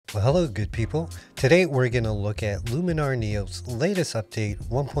Well, hello good people. Today we're going to look at Luminar Neo's latest update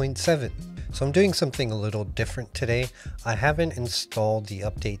 1.7. So I'm doing something a little different today. I haven't installed the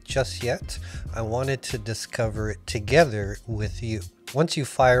update just yet. I wanted to discover it together with you. Once you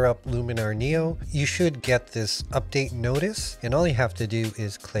fire up Luminar Neo, you should get this update notice, and all you have to do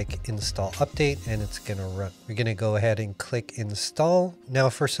is click install update and it's gonna run. We're gonna go ahead and click install. Now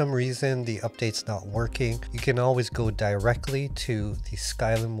for some reason the update's not working, you can always go directly to the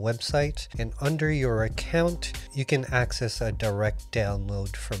Skylum website, and under your account you can access a direct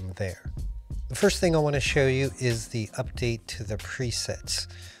download from there. The first thing I want to show you is the update to the presets.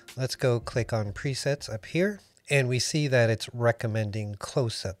 Let's go click on presets up here. And we see that it's recommending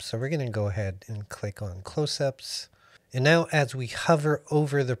close-ups. So we're going to go ahead and click on close-ups. And now as we hover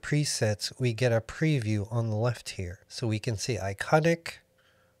over the presets, we get a preview on the left here. So we can see iconic,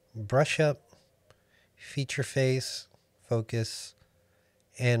 brush up, feature face, focus,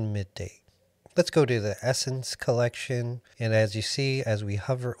 and midday. Let's go to the Essence collection. And as you see, as we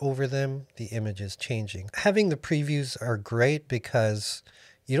hover over them, the image is changing. Having the previews are great because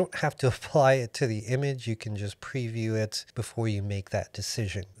you don't have to apply it to the image. You can just preview it before you make that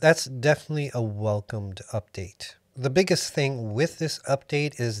decision. That's definitely a welcomed update. The biggest thing with this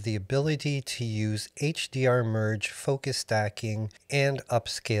update is the ability to use HDR merge, focus stacking, and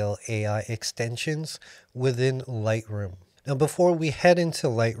Upscale AI extensions within Lightroom. Now before we head into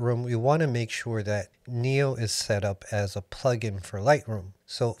Lightroom, we want to make sure that Neo is set up as a plugin for Lightroom.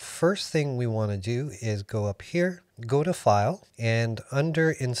 So first thing we want to do is go up here, go to File, and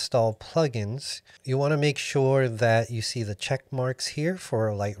under Install Plugins, you want to make sure that you see the check marks here for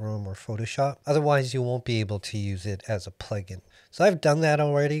Lightroom or Photoshop. Otherwise, you won't be able to use it as a plugin. So I've done that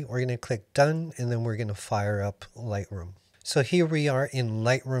already. We're going to click Done, and then we're going to fire up Lightroom. So here we are in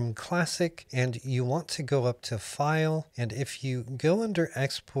Lightroom Classic, and you want to go up to File, and if you go under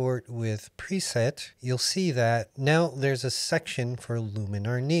Export with Preset, you'll see that now there's a section for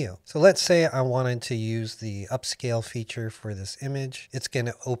Luminar Neo. So let's say I wanted to use the upscale feature for this image. It's going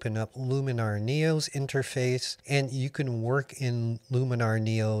to open up Luminar Neo's interface, and you can work in Luminar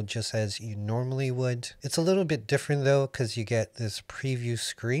Neo just as you normally would. It's a little bit different though, because you get this preview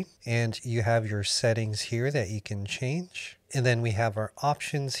screen, and you have your settings here that you can change. And then we have our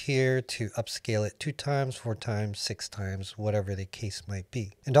options here to upscale it 2 times, 4 times, 6 times, whatever the case might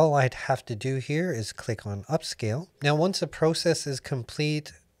be. And all I'd have to do here is click on upscale. Now, once the process is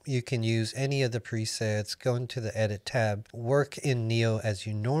complete, you can use any of the presets, go into the edit tab, work in Neo as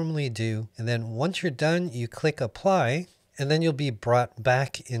you normally do. And then once you're done, you click apply, and then you'll be brought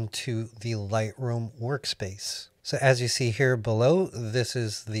back into the Lightroom workspace. So as you see here below, this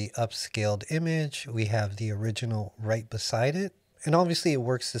is the upscaled image. We have the original right beside it. And obviously it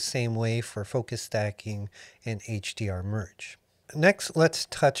works the same way for focus stacking and HDR merge. Next, let's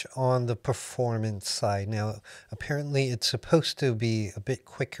touch on the performance side. Now, apparently it's supposed to be a bit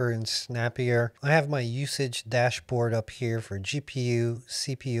quicker and snappier. I have my usage dashboard up here for GPU,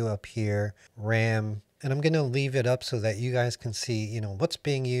 CPU up here, RAM, and I'm going to leave it up so that you guys can see, what's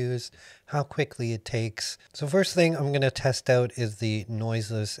being used, how quickly it takes. So first thing I'm going to test out is the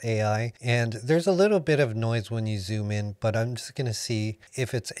noiseless AI. And there's a little bit of noise when you zoom in, but I'm just going to see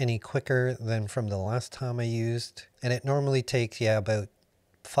if it's any quicker than from the last time I used. And it normally takes, about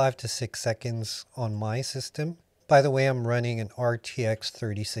 5 to 6 seconds on my system. By the way, I'm running an RTX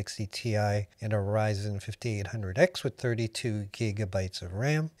 3060 Ti and a Ryzen 5800X with 32 gigabytes of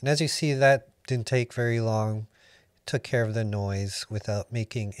RAM. And as you see, that didn't take very long. Took care of the noise without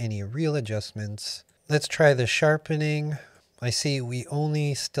making any real adjustments. Let's try the sharpening. I see we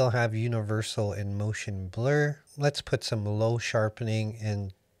only still have universal and motion blur. Let's put some low sharpening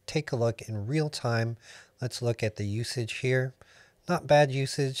and take a look in real time. Let's look at the usage here. Not bad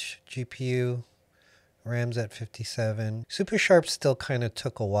usage. GPU, RAM's at 57. Super sharp still kind of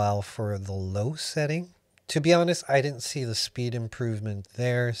took a while for the low setting. To be honest, I didn't see the speed improvement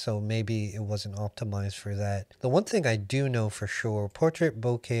there, so maybe it wasn't optimized for that. The one thing I do know for sure, Portrait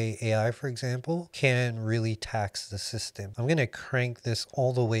Bokeh AI, for example, can really tax the system. I'm going to crank this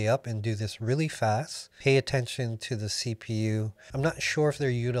all the way up and do this really fast. Pay attention to the CPU. I'm not sure if they're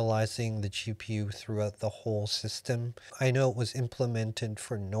utilizing the GPU throughout the whole system. I know it was implemented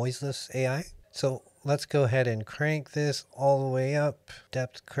for noiseless AI. So let's go ahead and crank this all the way up.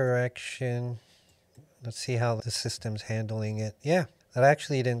 Depth correction. Let's see how the system's handling it. Yeah, that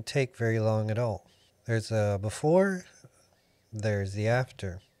actually didn't take very long at all. There's a before, there's the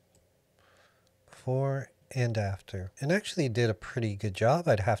after. Before and after. And actually did a pretty good job.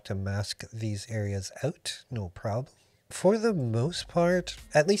 I'd have to mask these areas out, no problem. For the most part,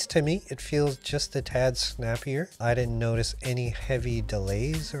 at least to me, it feels just a tad snappier. I didn't notice any heavy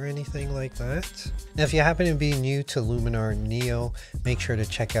delays or anything like that. Now, if you happen to be new to Luminar Neo, make sure to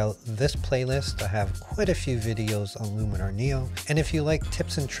check out this playlist. I have quite a few videos on Luminar Neo. And if you like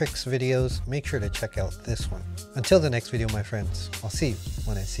tips and tricks videos, make sure to check out this one. Until the next video, my friends, I'll see you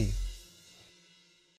when I see you.